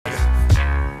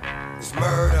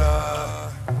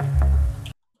Murder.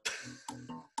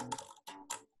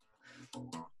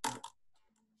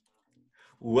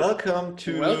 Welcome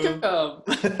to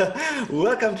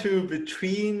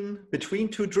between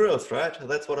two drills, right?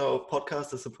 That's what our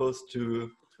podcast is supposed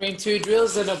to. Between two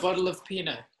drills and a bottle of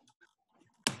Pinot.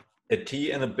 A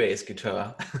tea and a bass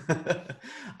guitar.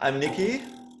 I'm Niki.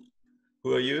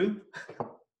 Who are you?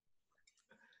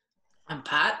 I'm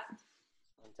Pat.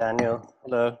 I'm Daniel.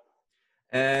 Hello.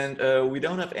 And we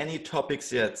don't have any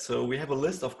topics yet, so we have a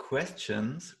list of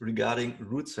questions regarding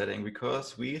route setting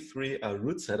because we three are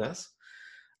route setters.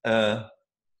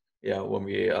 When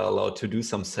we are allowed to do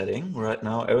some setting. Right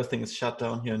now, everything is shut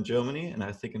down here in Germany, and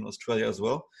I think in Australia as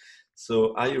well.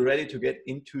 So are you ready to get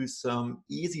into some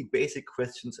easy, basic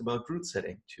questions about route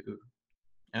setting too?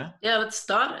 Yeah, let's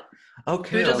start it.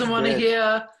 Okay. Who doesn't want to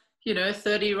hear,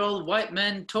 30-year-old white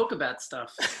men talk about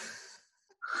stuff?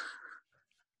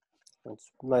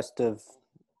 It's most of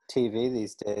TV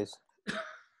these days.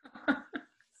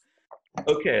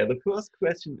 Okay, the first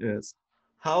question is,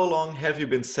 how long have you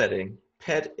been setting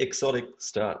pet exotic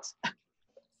starts?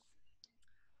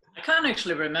 I can't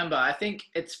actually remember. I think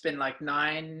it's been like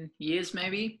 9 years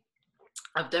maybe.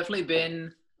 I've definitely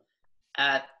been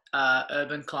at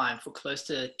Urban Climb for close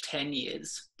to 10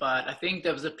 years. But I think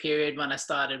there was a period when I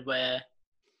started where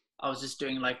I was just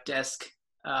doing like desk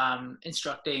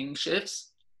instructing shifts.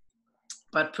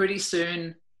 But pretty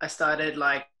soon I started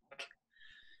like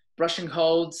brushing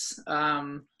holds,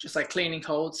 just like cleaning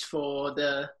holds for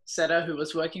the setter who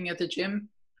was working at the gym.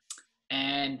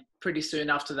 And pretty soon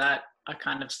after that, I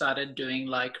kind of started doing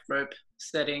like rope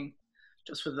setting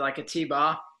just with like a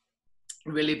T-bar,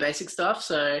 really basic stuff.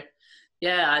 So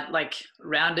yeah, I'd like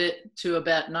round it to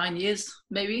about 9 years,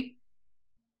 maybe.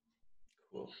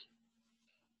 Cool.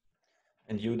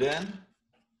 And you, Dan?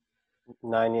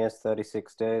 9 years,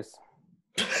 36 days.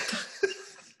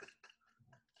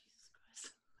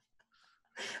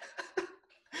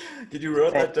 Did you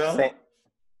write that down?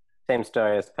 Same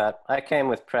story as Pat. I came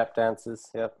with prep dances.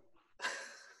 Yep.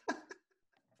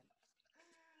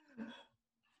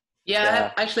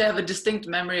 Yeah, I actually have a distinct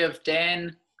memory of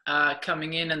Dan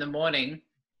coming in the morning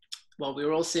while we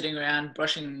were all sitting around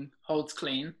brushing holds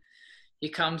clean. He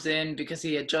comes in because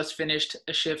he had just finished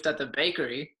a shift at the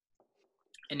bakery,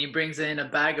 and he brings in a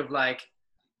bag of like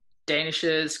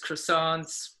danishes,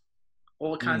 croissants,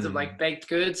 all kinds of like baked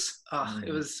goods.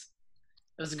 It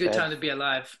was a good time to be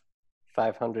alive.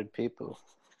 500 people.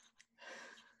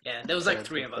 Yeah, there was like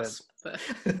 3 of us. But...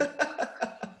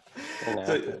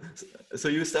 So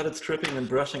you started stripping and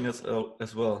brushing as well.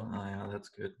 Oh, yeah, that's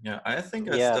good. Yeah, I think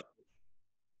I started,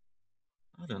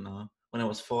 I don't know, when I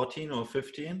was 14 or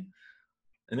 15.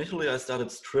 Initially, I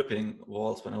started stripping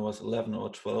walls when I was 11 or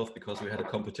 12 because we had a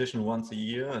competition once a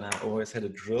year, and I always had a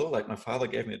drill. Like my father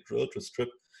gave me a drill to strip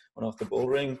one of the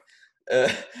bouldering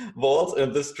walls,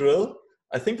 and this drill,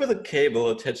 I think with a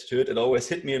cable attached to it, it always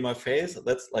hit me in my face.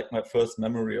 That's like my first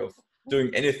memory of doing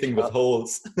anything with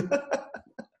holes.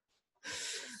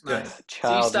 Nice.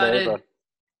 Child so labor.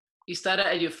 You started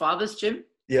at your father's gym?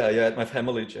 Yeah, at my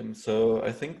family gym. So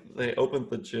I think they opened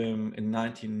the gym in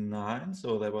 1999.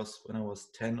 So that was when I was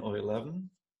 10 or 11.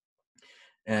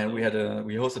 And we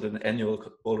hosted an annual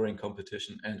bouldering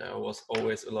competition, and I was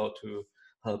always allowed to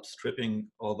help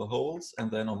stripping all the holes. And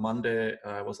then on Monday,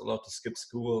 I was allowed to skip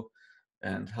school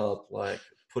and help like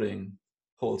putting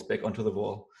holes back onto the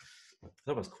wall.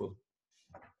 That was cool.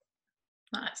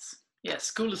 Nice. Yeah,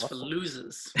 school is for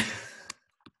losers.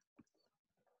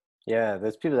 Yeah,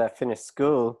 there's people that finish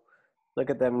school.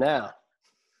 Look at them now.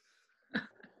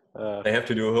 They have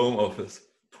to do a home office.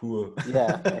 Poor.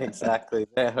 Yeah, exactly.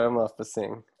 They're home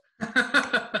officing.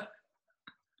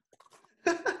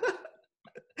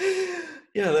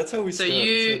 Yeah, that's how we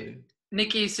started.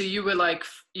 Niki, so you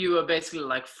were basically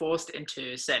like forced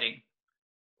into setting.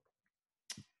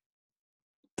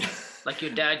 Like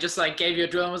your dad just like gave you a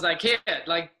drill and was like, here,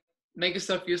 like make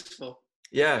yourself useful.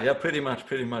 Yeah, pretty much.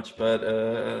 But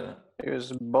he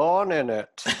was born in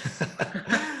it.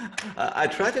 I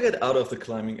tried to get out of the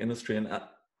climbing industry and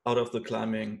out of the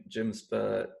climbing gyms,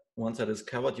 but once I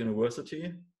discovered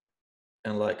university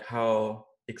and like how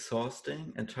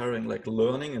exhausting and tiring like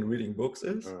learning and reading books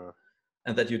is,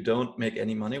 and that you don't make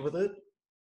any money with it,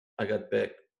 I got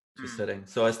back to setting.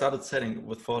 So I started setting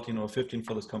with 14 or 15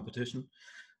 for this competition.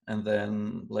 And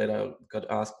then later got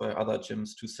asked by other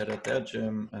gyms to set at their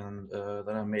gym. And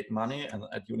then I made money. And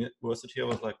at university, I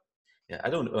was like, yeah,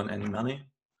 I don't earn any money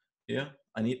here.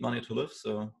 I need money to live.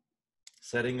 So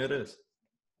setting it is.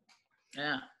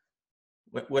 Yeah.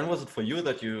 When was it for you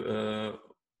that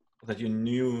you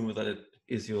knew that it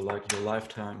is your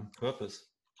lifetime purpose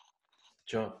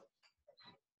job?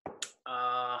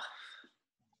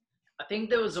 I think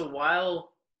there was a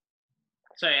while.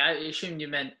 Sorry, I assumed you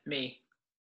meant me.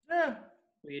 Yeah.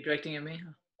 Were you directing at me?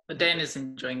 But Dan is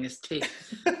enjoying his tea.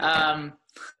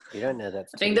 You don't know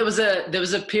that's I think tea. there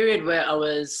was a period where I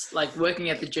was like working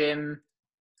at the gym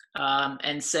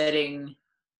and setting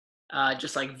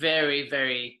just like very,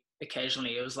 very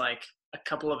occasionally. It was like a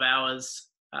couple of hours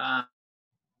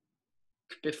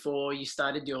before you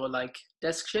started your like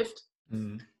desk shift.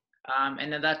 Mm.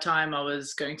 And at that time, I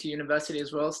was going to university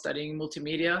as well, studying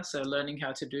multimedia. So learning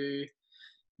how to do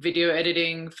video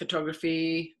editing,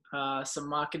 photography, some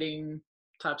marketing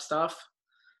type stuff.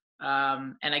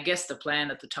 And I guess the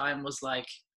plan at the time was like,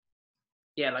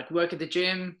 yeah, like work at the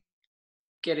gym,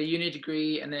 get a uni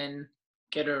degree, and then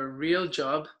get a real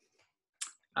job.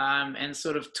 And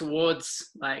sort of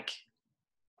towards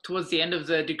the end of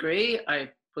the degree, I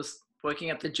was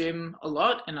working at the gym a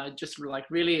lot, and I just like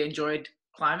really enjoyed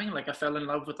climbing. Like I fell in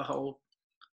love with the whole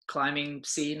climbing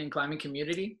scene and climbing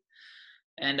community.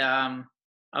 And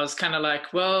I was kind of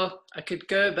like, well, I could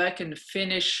go back and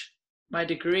finish my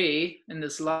degree in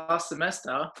this last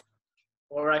semester,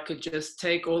 or I could just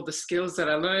take all the skills that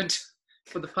I learned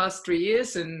for the past 3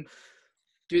 years and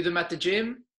do them at the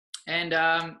gym. And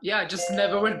yeah, I just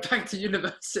never went back to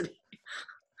university.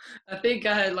 I think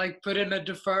I had like put in a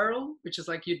deferral, which is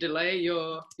like you delay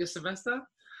your semester.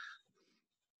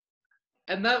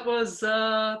 And that was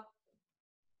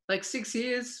like 6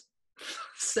 years,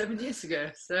 7 years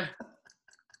ago. So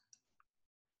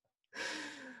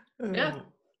yeah.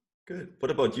 Good. What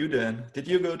about you, Dan? Did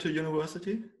you go to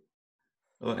university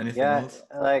or anything Yeah, else?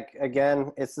 like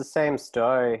again, it's the same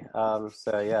story.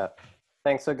 So yeah,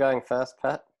 thanks for going first,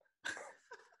 Pat.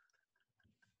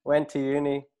 Went to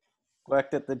uni,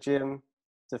 worked at the gym,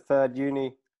 deferred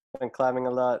uni, went climbing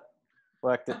a lot,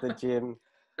 worked at the gym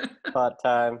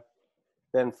part-time,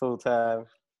 then full-time,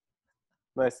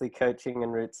 mostly coaching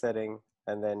and route setting,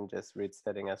 and then just route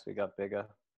setting as we got bigger.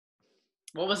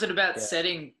 What was it about Yeah.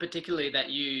 setting particularly that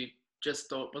you just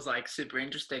thought was like super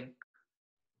interesting?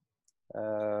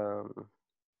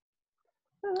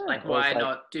 Like why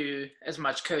not do as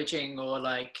much coaching or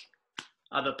like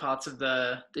other parts of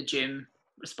the gym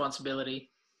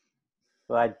responsibility?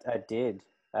 Well, I did.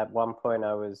 At one point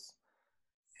I was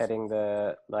heading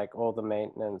the like all the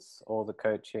maintenance, all the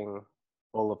coaching,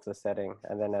 all of the setting,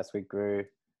 and then as we grew,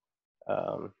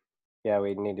 yeah,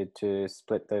 we needed to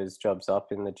split those jobs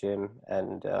up in the gym,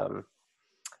 and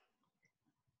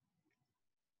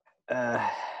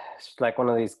it's like one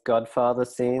of these Godfather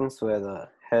scenes where the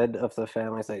head of the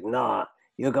family's like, "Nah,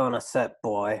 you're gonna set,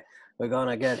 boy. We're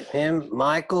gonna get him,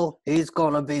 Michael. He's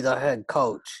gonna be the head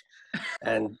coach,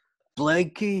 and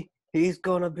Blakey, he's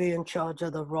gonna be in charge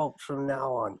of the ropes from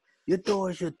now on. You do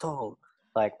as you're told."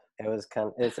 Like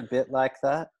it's a bit like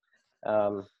that.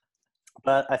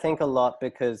 But I think a lot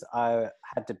because I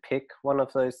had to pick one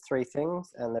of those three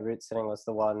things, and the route setting was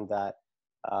the one that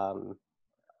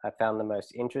I found the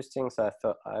most interesting. So I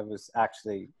thought I was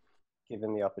actually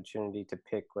given the opportunity to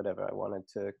pick whatever I wanted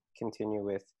to continue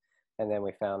with. And then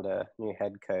we found a new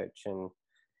head coach, and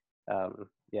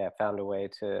yeah, found a way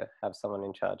to have someone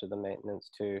in charge of the maintenance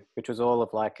too, which was all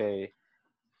of like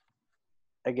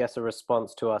I guess a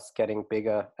response to us getting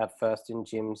bigger. At first in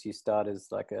gyms, you start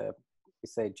as like you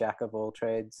say jack of all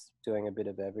trades, doing a bit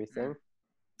of everything.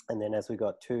 And then as we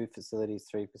got 2 facilities,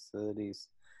 3 facilities,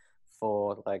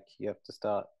 4, like you have to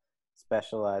start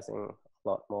specializing a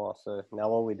lot more. So now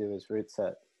all we do is route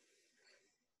set.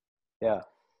 Yeah.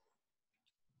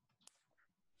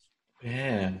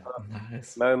 Yeah,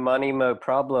 nice. Mo money, mo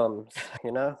problems,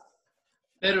 you know?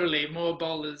 Literally more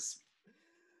bowlers.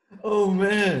 Oh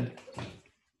man.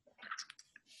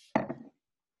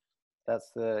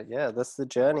 That's the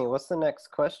journey. What's the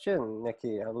next question,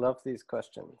 Nikki? I love these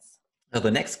questions.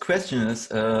 The next question is,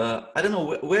 I don't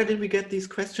know, where did we get these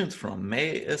questions from?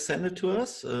 May send it to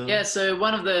us? Yeah, so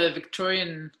one of the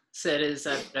Victorian setters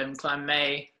at Climb,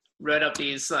 May, wrote up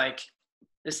this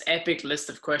epic list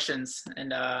of questions,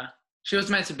 and she was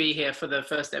meant to be here for the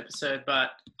first episode,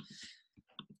 but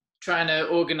trying to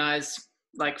organize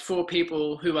like 4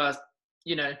 people who are,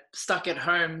 stuck at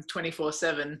home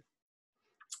 24/7.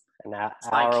 An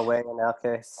hour away in our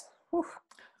case. Whew.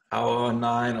 Hour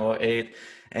 9 or 8.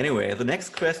 Anyway, the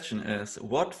next question is,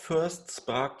 what first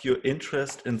sparked your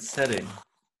interest in setting?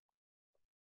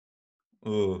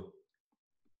 Oh.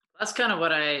 That's kind of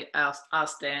what I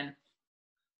asked Dan.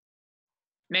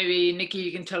 Maybe, Nikki,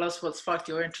 you can tell us what sparked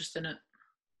your interest in it.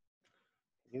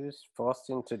 He was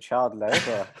forced into child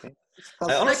labor.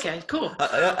 Okay, cool.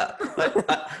 I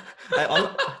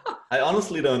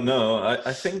honestly don't know.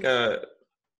 I think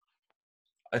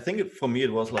for me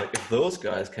it was like, if those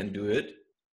guys can do it,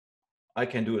 I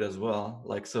can do it as well.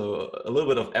 Like, so a little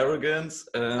bit of arrogance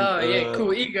and Oh yeah,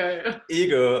 cool ego.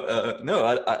 ego. No,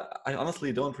 I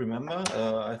honestly don't remember.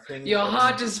 I think Your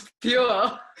heart is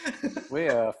pure. We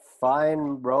are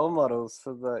fine role models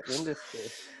for the industry.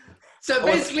 So I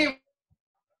was- basically,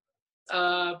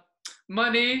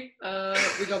 money,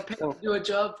 we got paid to do a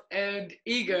job, and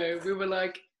ego, we were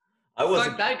like, I was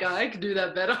fuck that guy, I can do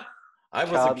that better. I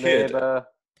was a Child kid. labor.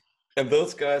 And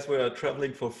those guys were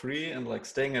traveling for free and like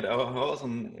staying at our house,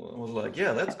 and was like,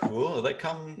 yeah, that's cool. They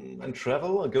come and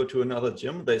travel and go to another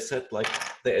gym. They said like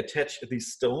they attach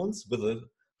these stones with a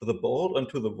ball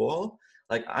onto the wall.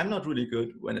 Like, I'm not really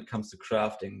good when it comes to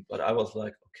crafting, but I was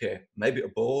like, okay, maybe a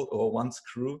ball or one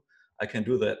screw, I can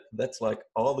do that. That's like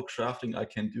all the crafting I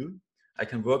can do. I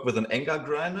can work with an angle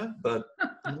grinder, but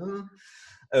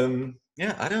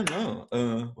yeah, I don't know.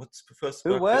 What's the first?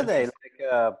 Who spark were for they? interest? Like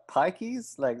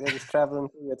pikeys? Like they're just traveling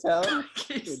through the town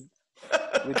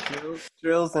with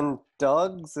drills and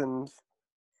dogs and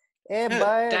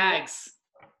bye. Dags.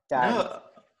 No,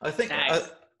 I think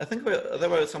Tags. I think there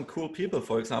were some cool people.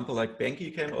 For example, like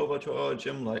Benki came over to our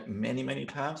gym like many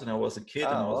times, and I was a kid,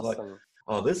 and I was like, Awesome.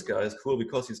 "Oh, this guy is cool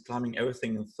because he's climbing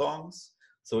everything in thongs."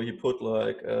 So he put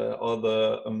like all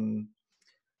the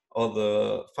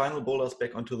final boulders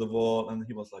back onto the wall, and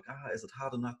he was like, is it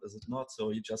hard enough? Is it not?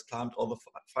 So he just climbed all the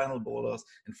final boulders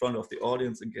in front of the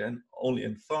audience again, only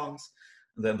in thongs.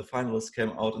 And then the finalists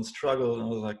came out and struggled, and I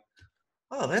was like,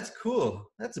 oh, that's cool.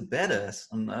 That's a badass.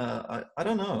 And I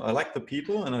don't know. I like the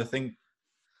people, and I think,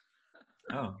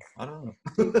 oh, I don't know.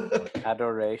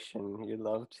 Adoration. You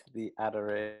loved the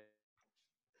adoration.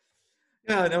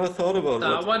 Yeah, I never thought about So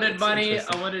I what. wanted what's money,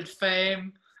 interesting. I wanted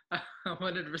fame, I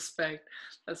wanted respect.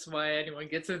 That's why anyone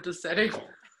gets into setting.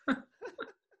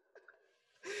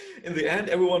 In the end,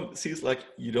 everyone sees like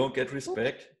you don't get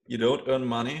respect, you don't earn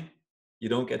money, you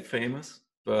don't get famous,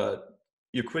 but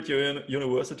you quit your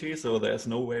university, so there's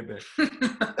no way back.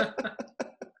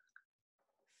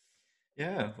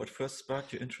 Yeah, what first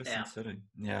sparked your interest in setting?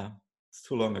 Yeah, it's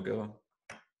too long ago.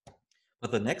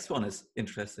 But the next one is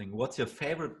interesting. What's your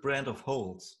favorite brand of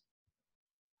holes?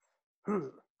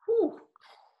 Whew.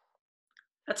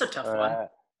 That's a tough one.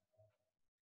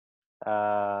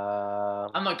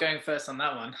 I'm not going first on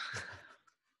that one.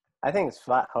 I think it's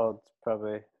flat holds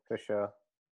probably for sure.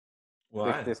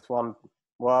 Why?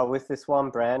 With this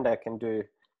one brand, I can do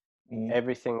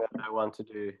everything that I want to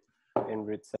do in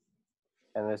Routesetting.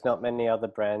 And there's not many other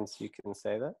brands you can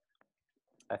say that,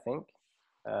 I think.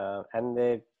 And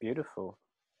they're beautiful.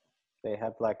 They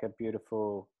have like a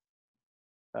beautiful,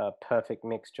 perfect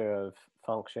mixture of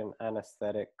function and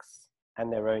aesthetics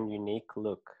and their own unique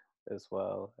look as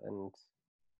well. And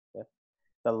yeah,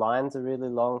 the lines are really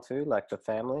long too, like the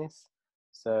families.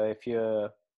 So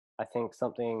I think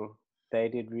something they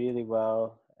did really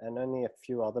well, and only a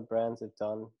few other brands have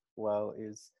done well,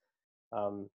 is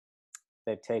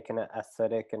they've taken an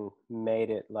aesthetic and made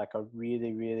it like a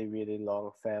really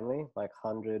long family, like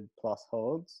 100+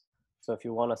 holds. So if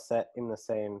you want to set in the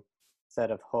same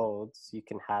set of holds, you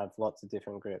can have lots of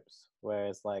different grips.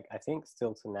 Whereas like, I think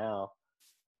still to now,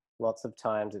 lots of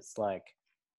times it's like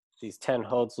these 10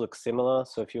 holds look similar.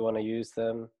 So if you want to use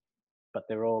them, but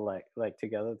they're all like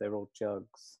together, they're all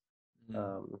jugs.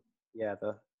 Yeah,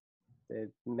 they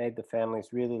made the families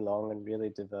really long and really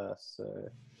diverse. So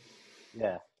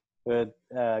yeah, we're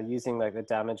using like the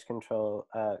damage control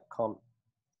comp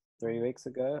 3 weeks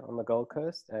ago on the Gold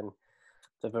Coast, and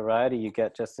the variety you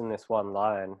get just in this one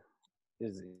line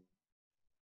is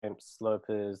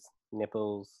slopers,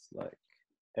 nipples, like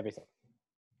everything.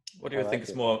 What do you think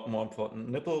is more important,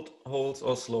 nippled holes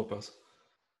or slopers?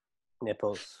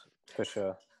 Nipples, for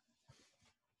sure.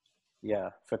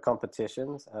 Yeah, for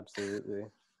competitions, absolutely.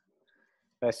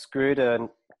 I screwed a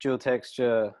dual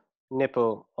texture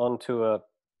nipple onto a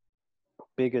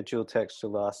bigger dual texture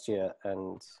last year,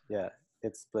 and yeah,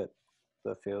 it split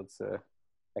the field, so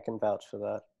I can vouch for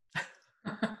that.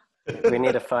 We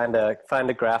need to find a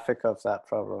graphic of that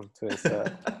problem to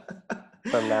insert.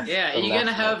 Yeah, you're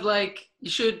gonna have like,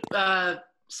 you should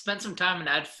spend some time and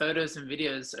add photos and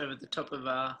videos over the top of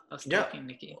us talking,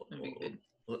 Niki. That'd be good.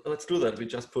 Let's do that. We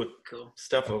just put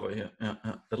stuff over here. Yeah.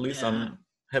 At least I'm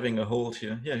having a hold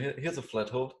here. Yeah, here's a flat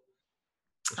hold.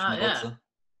 Yeah.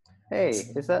 Hey,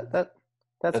 is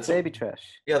that's baby trash?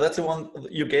 Yeah, that's the one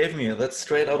you gave me. That's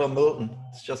straight out of Milton.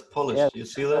 It's just polished. Yeah, you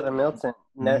see that? Out of Milton.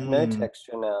 No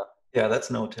texture now. Yeah,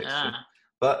 that's no texture.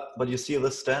 But you see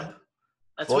this stamp?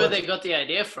 That's where they got the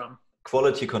idea from.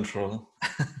 Quality control.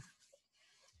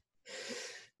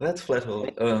 That's flat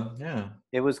hold. Yeah.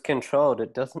 It was controlled.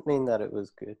 It doesn't mean that it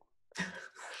was good.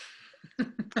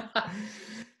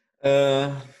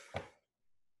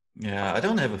 Yeah, I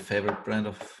don't have a favorite brand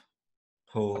of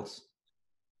holes.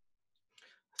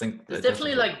 I think There's it doesn't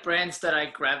definitely work like brands that I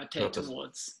gravitate purpose.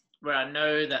 towards where I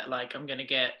know that like I'm gonna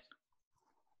get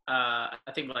I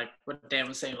think like what Dan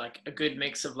was saying, like a good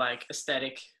mix of like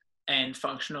aesthetic and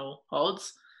functional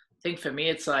holds. I think for me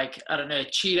it's like, I don't know,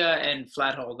 Cheetah and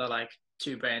Flathold are like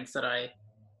two brands that I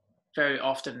very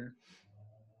often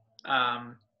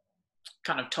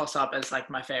kind of toss up as like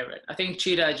my favorite. I think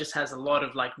Cheetah just has a lot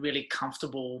of like really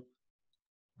comfortable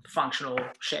functional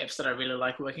shapes that I really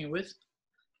like working with.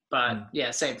 But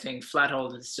yeah, same thing.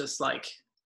 Flathold is just like,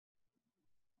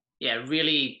 yeah,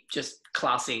 really just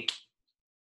classy,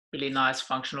 really nice,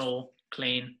 functional,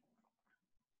 clean.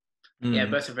 Yeah,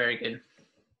 both are very good.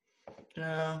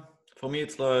 Yeah, for me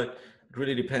it's like it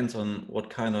really depends on what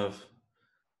kind of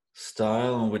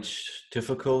style and which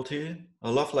difficulty. I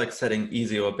love like setting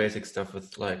easy or basic stuff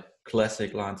with like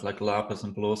classic lines like lapis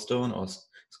and blowstone or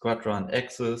squadra and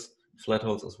X's, flat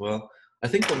holes as well. I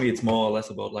think for me it's more or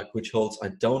less about like which holes I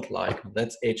don't like.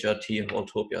 That's HRT and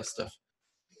Voltopia stuff.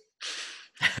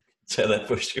 Say that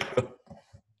for sure.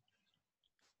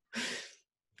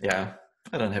 Yeah,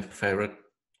 I don't have a favorite.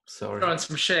 Sorry. Throwing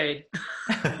some shade.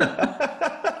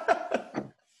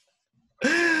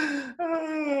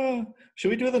 Should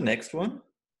we do the next one?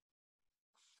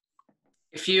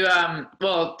 If you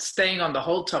well, staying on the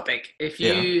hold topic, if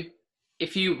you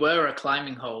were a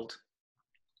climbing hold,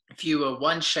 if you were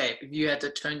one shape, if you had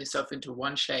to turn yourself into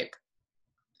one shape,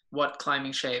 what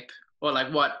climbing shape or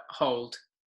like what hold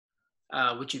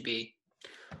would you be?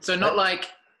 So not like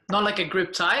a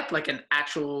group type, like an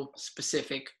actual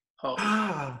specific hold.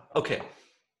 Okay.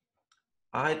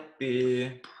 I'd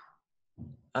be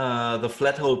the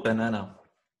flat hold banana.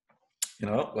 You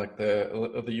know, like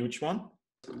the huge one.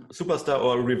 Superstar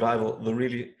or Revival, the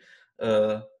really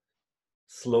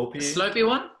slopey. The slopey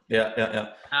one?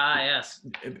 Yeah. Ah, yes.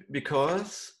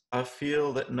 Because I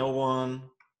feel that no one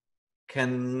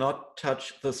cannot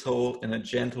touch this hole in a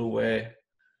gentle way.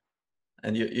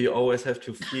 And you always have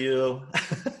to feel.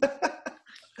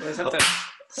 Always have to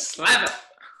slap it.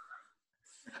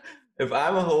 If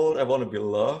I'm a hold, I want to be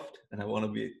loved and I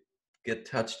want to get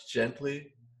touched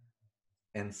gently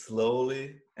and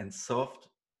slowly and soft,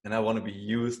 and I want to be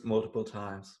used multiple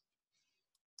times.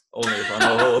 Only if I'm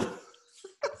a hold.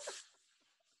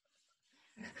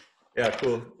 Yeah,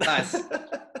 cool. Nice.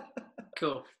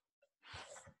 Cool.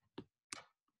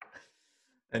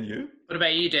 And you? What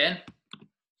about you, Dan?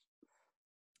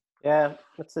 Yeah,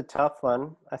 it's a tough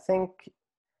one. I think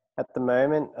at the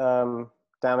moment,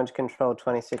 damage control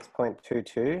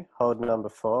 26.22, hold number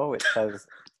 4, which has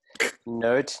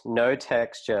no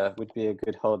texture, would be a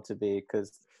good hold to be,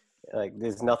 because like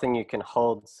there's nothing you can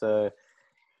hold. So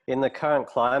in the current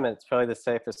climate, it's probably the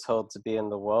safest hold to be in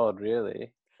the world,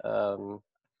 really, for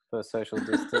social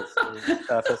distancing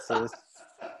purposes.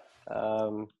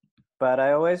 But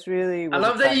I always really was. I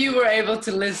love that you were able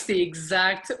to list the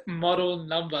exact model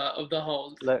number of the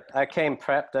hold. Look, I came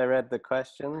prepped. I read the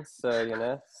questions, so you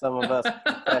know, some of us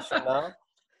professional.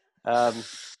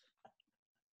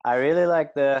 I really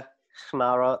like the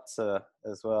Schmarotzer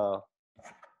as well.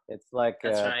 It's like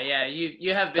that's right. Yeah,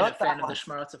 you have been a fan of the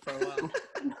Schmarotzer for a while.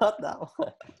 Not that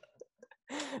one.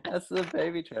 That's the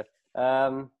baby trash.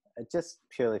 Just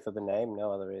purely for the name,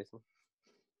 no other reason.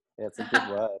 Yeah, it's a good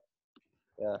word.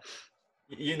 Yeah.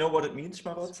 You know what it means,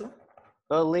 Schmarotzer?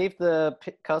 Well, leave the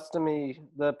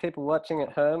people watching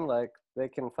at home, like they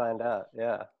can find out.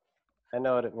 Yeah, I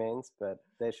know what it means, but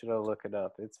they should all look it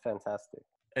up. It's fantastic.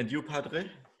 And you,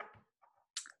 Padre?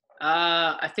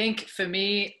 I think for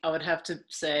me, I would have to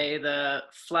say the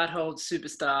Flathold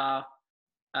Superstar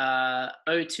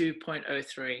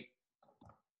 02.03.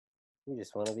 You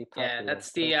just want to be popular. Yeah,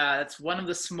 that's that's one of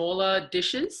the smaller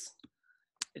dishes.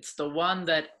 It's the one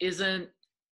that isn't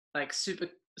like super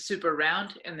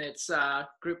round in its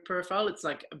grip profile. It's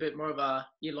like a bit more of a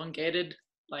elongated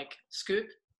like scoop.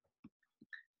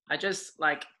 I just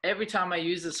like every time I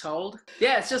use this hold.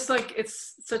 Yeah, it's just like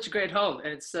it's such a great hold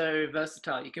and it's so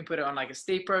versatile. You can put it on like a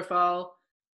steep profile,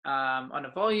 on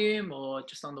a volume or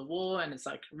just on the wall, and it's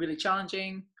like really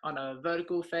challenging. On a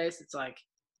vertical face, it's like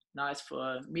nice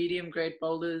for medium grade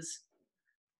boulders.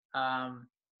 Yeah,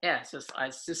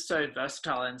 it's just so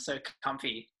versatile and so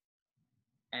comfy,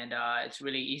 and it's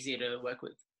really easy to work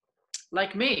with.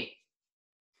 Like me.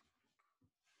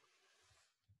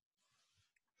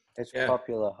 It's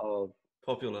popular hold.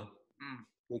 Popular.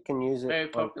 You can use it Very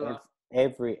popular. on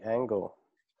every angle.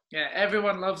 Yeah,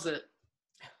 everyone loves it.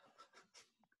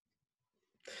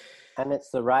 And it's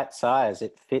the right size.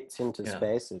 It fits into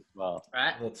space as well.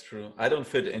 Right. That's true. I don't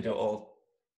fit into all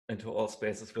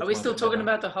spaces. Are we still talking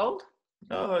about the hold?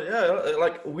 Oh yeah,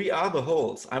 like we are the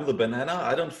holes. I'm the banana.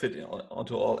 I don't fit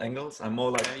onto all angles. I'm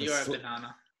more like You're a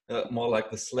banana. more like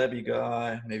the slabby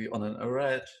guy, maybe on an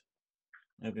arret.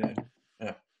 Maybe,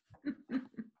 yeah,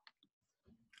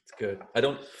 it's good. I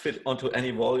don't fit onto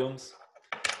any volumes.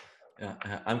 Yeah,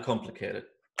 I'm complicated.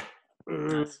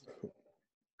 Nice.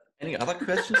 Any other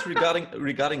questions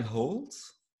regarding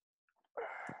holes?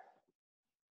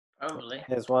 Probably.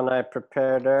 Here's one I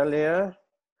prepared earlier.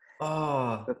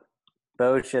 Oh,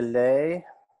 Beaujolais.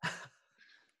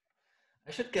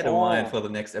 I should get a wine for the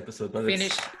next episode, but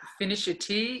Finish your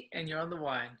tea and you're on the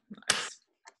wine. Nice.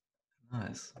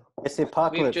 Nice. It's the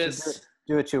apocalypse.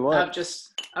 Do what you want.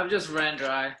 I've just ran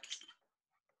dry.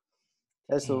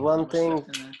 There's the one thing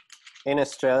in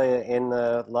Australia in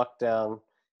the lockdown,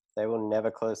 they will never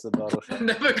close the bottle shop.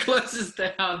 Never closes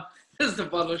down as the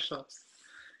bottle shops.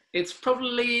 It's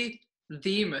probably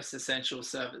the most essential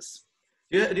service.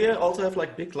 Yeah, do you also have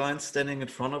like big lines standing in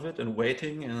front of it and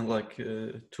waiting and like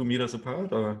 2 meters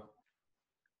apart, or?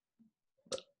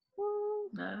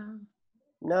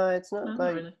 No, it's not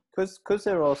like really. Because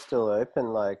they're all still open.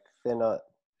 Like they're not.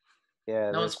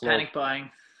 Yeah, No one's panic buying.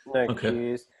 No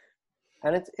queues,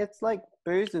 and it's like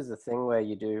booze is a thing where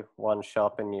you do one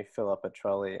shop and you fill up a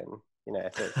trolley, and you know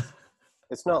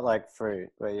it's not like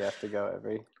fruit where you have to go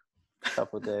every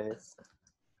couple of days.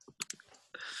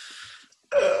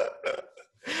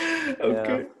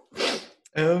 Okay.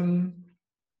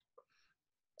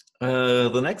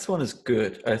 The next one is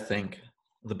good, I think.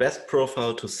 The best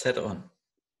profile to set on.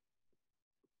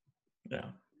 Yeah.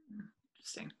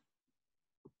 Interesting.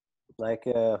 Like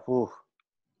the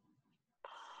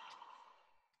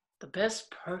best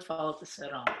profile to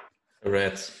set on.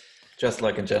 Reds. Just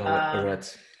like in general,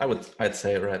 reds. I'd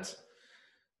say reds.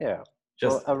 Yeah.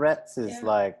 Well, a reds is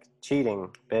like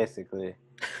cheating, basically.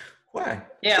 Why?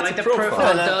 Yeah, it's like the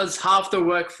profile does half the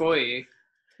work for you.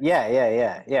 Yeah.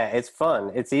 It's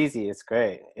fun. It's easy. It's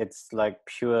great. It's like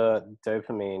pure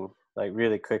dopamine, like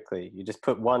really quickly. You just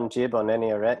put one jib on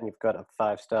any arret and you've got a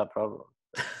 5-star problem.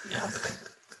 Yeah.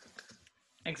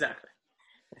 Exactly.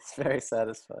 It's very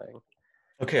satisfying.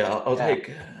 Okay, I'll take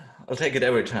it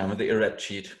every time with the arret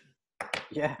cheat.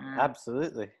 Yeah,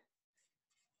 absolutely.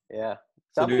 Yeah.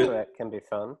 Double arret can be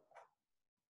fun.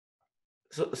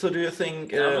 So do you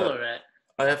think I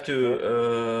have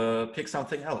to pick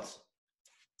something else?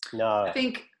 No. I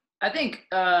think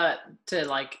to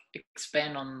like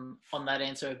expand on that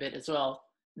answer a bit as well.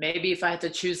 Maybe if I had to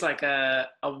choose like a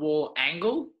wall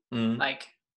angle, like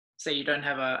say you don't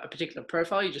have a particular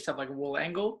profile, you just have like a wall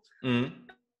angle.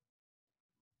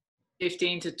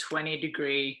 15 to 20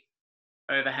 degree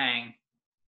overhang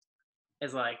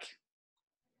is like,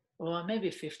 well, maybe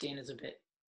 15 is a bit.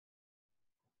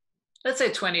 Let's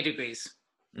say 20 degrees.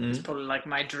 It's probably like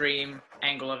my dream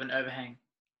angle of an overhang.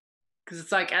 Because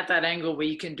it's like at that angle where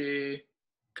you can do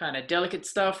kind of delicate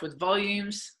stuff with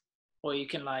volumes, or you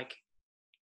can like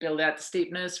build out the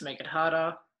steepness, make it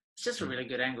harder. It's just a really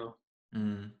good angle.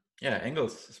 Yeah,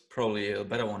 angles is probably a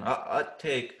better one. I'd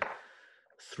take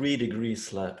 3 degree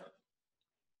slab.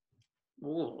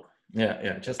 Ooh.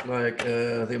 Yeah, just like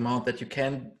the amount that you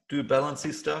can do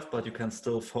balancey stuff, but you can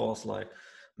still force like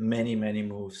many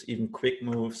moves, even quick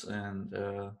moves, and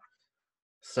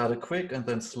start it quick and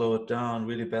then slow it down,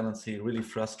 really balancey, really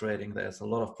frustrating. There's a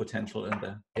lot of potential in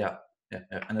there. Yeah.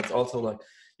 And it's also like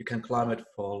you can climb it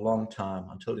for a long time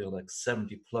until you're like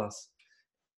 70 plus,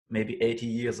 maybe 80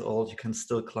 years old. You can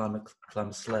still climb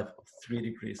a slab of 3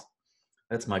 degrees.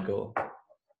 That's my goal.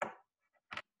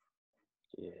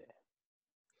 Yeah.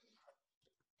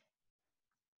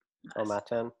 On my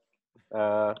turn.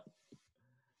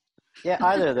 Yeah,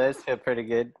 either of those feel pretty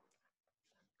good.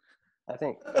 I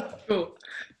think. Cool.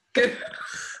 Good.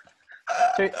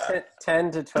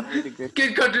 10 to 20 degrees.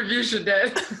 Good contribution,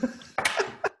 Dan.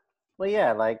 Well,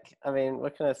 yeah, like, I mean,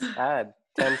 what can I add?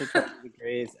 10 to 20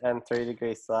 degrees and 3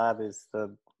 degree slab is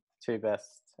the two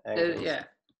best angles. Yeah.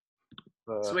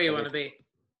 That's where you want to be.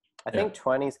 I think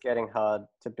 20 is getting hard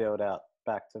to build out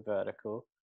back to vertical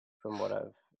from what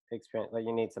I've experienced. Like,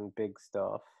 you need some big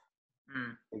stuff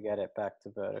to get it back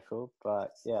to vertical.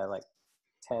 But, yeah, like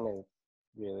 10 is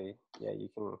really, you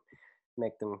can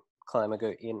make them climber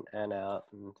go in and out,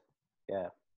 and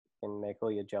can make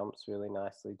all your jumps really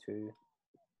nicely too.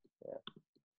 Yeah,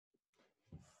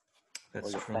 that's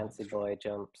all your true. fancy boy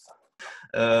jumps.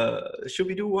 Should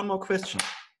we do one more question?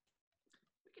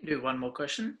 We can do one more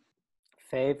question.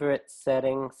 Favorite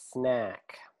setting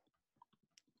snack?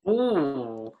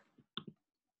 Ooh.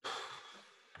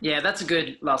 Yeah, that's a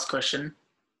good last question.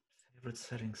 Favorite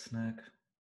setting snack?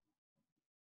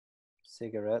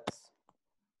 Cigarettes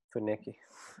for Niki.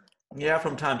 Yeah,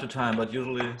 from time to time, but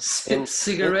usually. Spit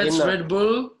cigarettes, Red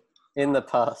Bull. In the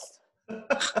past.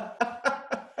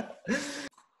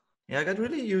 Yeah, I got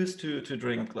really used to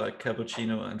drink like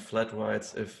cappuccino and flat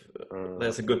whites if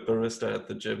there's a good barista at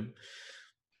the gym.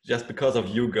 Just because of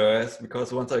you guys,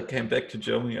 because once I came back to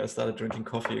Germany, I started drinking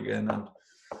coffee again, and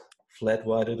flat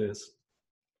white it is.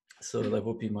 So that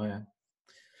would be my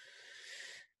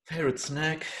favorite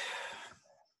snack.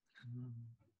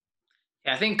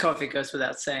 Yeah, I think coffee goes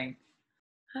without saying.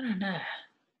 I don't know.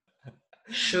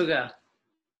 Sugar.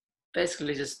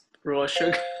 Basically just raw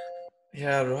sugar.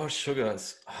 Yeah, raw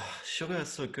sugars. Sugar is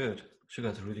so good. Sugar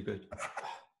is really good.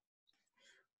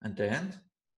 And Dan?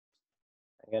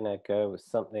 I'm gonna go with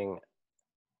something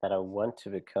that I want to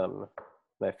become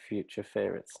my future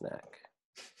favorite snack,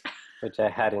 which I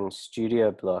had in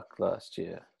Studio Block last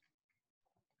year.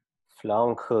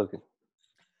 Flammkuchen.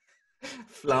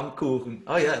 Flammkuchen.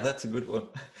 Oh yeah, that's a good one.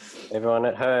 Everyone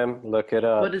at home, look it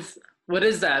up. What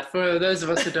is that for those of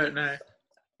us who don't know?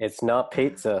 It's not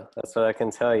pizza. That's what I can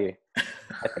tell you.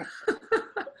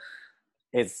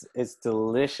 It's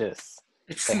delicious.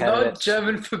 It's not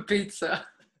German for pizza.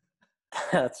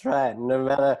 That's right. No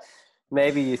matter,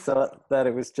 maybe you thought that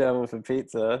it was German for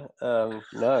pizza. No,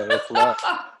 it's not.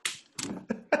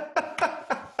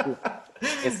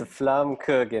 It's a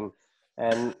Flammkuchen,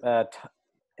 and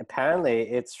apparently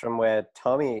it's from where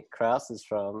Tommy Kraus is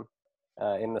from,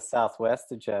 in the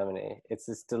southwest of Germany. It's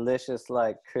this delicious,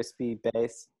 like crispy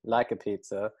base, like a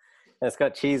pizza, and it's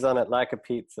got cheese on it, like a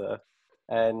pizza,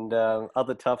 and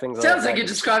other toppings. Sounds like you're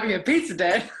describing a pizza,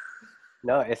 Dad.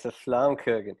 No, it's a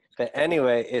Flammkuchen. But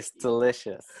anyway, it's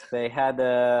delicious. They had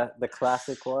the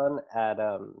classic one at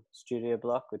Studio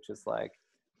Block, which was like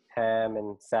ham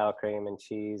and sour cream and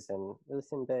cheese, and it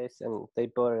was in base, and they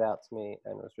brought it out to me,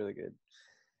 and it was really good.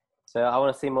 So I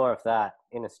want to see more of that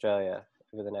in Australia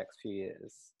over the next few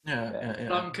years. Yeah.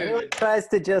 Anyone tries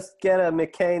to just get a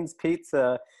McCain's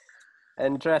pizza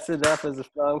and dress it up as a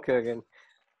Flammkuchen,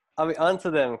 I'll be onto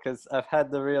them because I've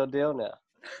had the real deal now.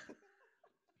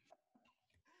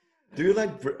 Do you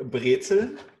like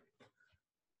brezel?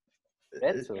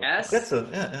 Brezel. Yes.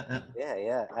 Brezel, yeah.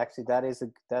 Yeah. Actually,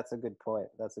 that's a good point.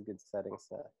 That's a good setting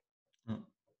snack.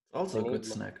 Also a good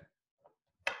snack.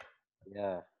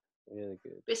 Yeah, really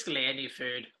good. Basically any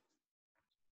food.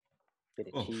 Bit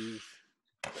of cheese.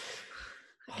 Oh,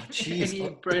 cheese. Any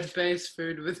bread-based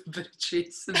food with a bit of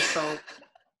cheese and salt.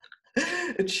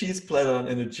 A cheese platter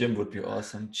in a gym would be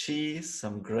awesome. Cheese,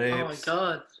 some grapes. Oh my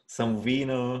god. Some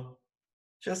vino.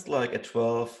 Just like at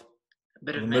 12. A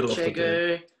bit of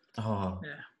Manchego. Oh.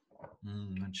 Yeah.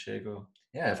 Manchego.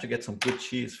 Yeah, I have to get some good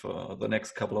cheese for the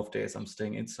next couple of days. I'm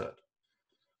staying inside.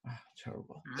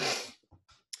 Terrible.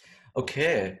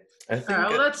 Okay. I think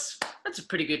well, that's a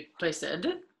pretty good place to end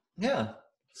it. Yeah.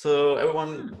 So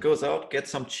everyone goes out, gets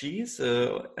some cheese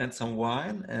and some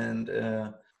wine, and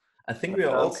I think we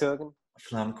are also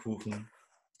Flammkuchen.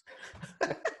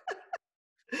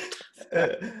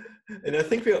 And I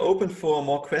think we are open for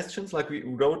more questions. Like we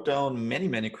wrote down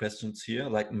many questions here,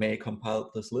 like May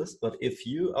compiled this list. But if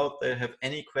you out there have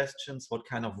any questions, what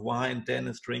kind of wine Dan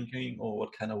is drinking, or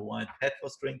what kind of wine Pat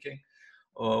was drinking,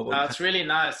 or what it's really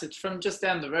nice. It's from just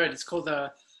down the road. It's called the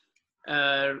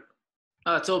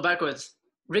it's all backwards.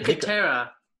 Ricatera.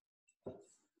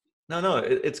 No,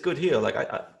 it's good here. Like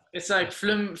it's like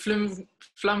Flammkuchen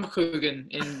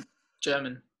in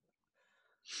German.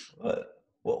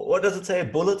 What does it say?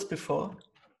 Bullets before?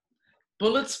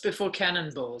 Bullets before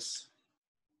cannonballs.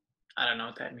 I don't know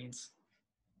what that means.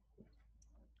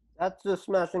 That's the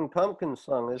Smashing Pumpkins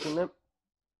song, isn't it?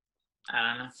 I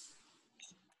don't know.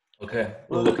 Okay,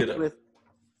 we'll look it up. With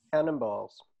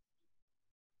cannonballs.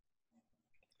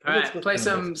 All right, play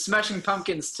some Smashing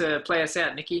Pumpkins to play us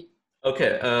out, Niki.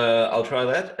 Okay, I'll try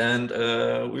that, and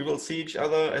we will see each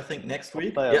other, I think, next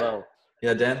week. Yeah,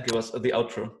 Dan, give us the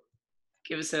outro.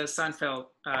 Give us a Seinfeld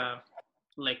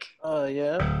lick. Oh,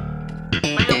 yeah?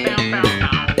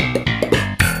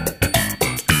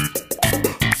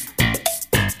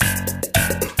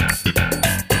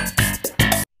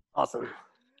 Awesome.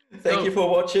 Thank you for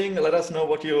watching. Let us know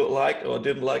what you liked or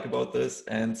didn't like about this,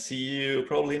 and see you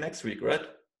probably next week, right?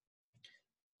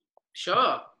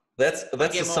 Sure. That's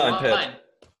the sign, Pat.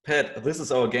 Pat, this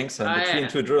is our gang sign between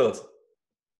two drills.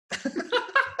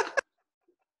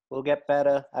 We'll get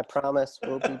better. I promise.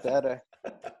 We'll be better.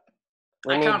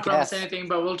 I can't promise anything,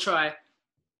 but we'll try.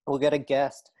 We'll get a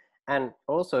guest. And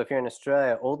also, if you're in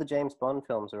Australia, all the James Bond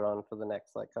films are on for the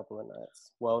next couple of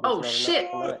nights. Oh, shit.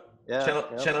 Yeah.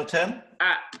 Channel 10?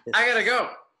 I gotta go.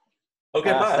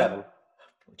 Okay, bye. 7.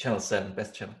 Channel 7,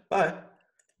 best channel. Bye.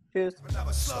 Cheers.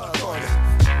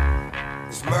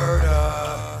 is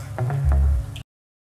murder.